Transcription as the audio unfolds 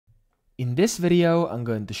In this video, I'm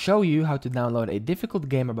going to show you how to download a difficult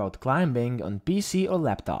game about climbing on PC or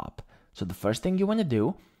laptop. So the first thing you want to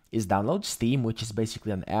do is download Steam, which is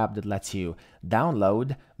basically an app that lets you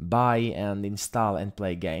download, buy, and install and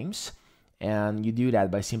play games. And you do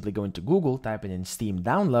that by simply going to Google, typing in Steam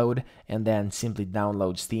download, and then simply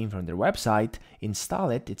download Steam from their website, install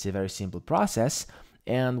it. It's a very simple process.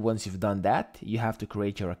 And once you've done that, you have to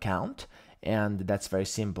create your account, and that's very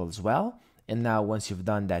simple as well. And now once you've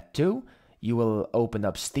done that too, you will open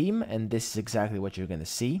up Steam, and this is exactly what you're going to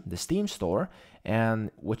see, the Steam store. And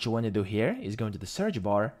what you want to do here is go into the search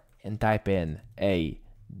bar and type in a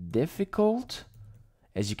difficult.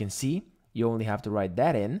 As you can see, you only have to write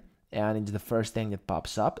that in, and it's the first thing that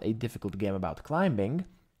pops up, a difficult game about climbing.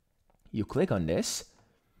 You click on this,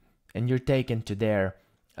 and you're taken to their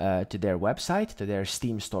website, to their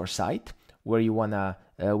Steam store site, where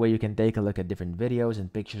you can take a look at different videos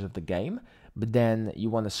and pictures of the game. But then you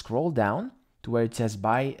want to scroll down to where it says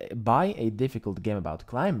buy a difficult game about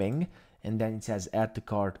climbing, and then it says add to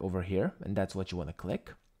cart over here, and that's what you want to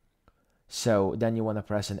click. So then you want to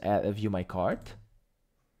press and view my cart,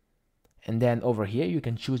 and then over here you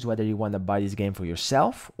can choose whether you want to buy this game for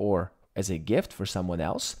yourself or as a gift for someone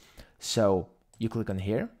else. So you click on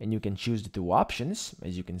here and you can choose the two options.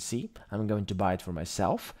 As you can see, I'm going to buy it for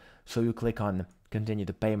myself. So you click on continue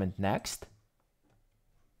the payment next.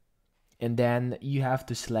 And then you have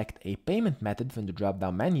to select a payment method from the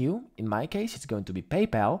drop-down menu. In my case, it's going to be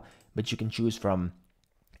PayPal, but you can choose from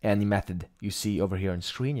any method you see over here on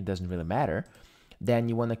screen. It doesn't really matter. Then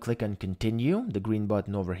you want to click on continue, the green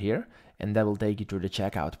button over here, and that will take you through the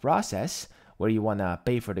checkout process where you want to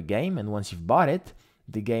pay for the game. And once you've bought it,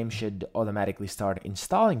 the game should automatically start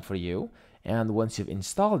installing for you. And once you've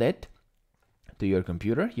installed it to your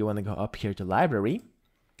computer, you want to go up here to library,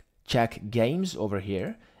 check games over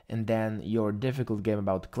here, and then your difficult game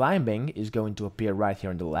about climbing is going to appear right here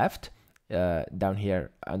on the left, down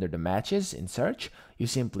here under the matches in search. You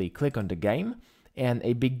simply click on the game, and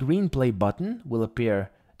a big green play button will appear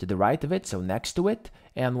to the right of it, so next to it.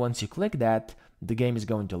 And once you click that, the game is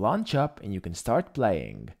going to launch up and you can start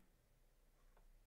playing.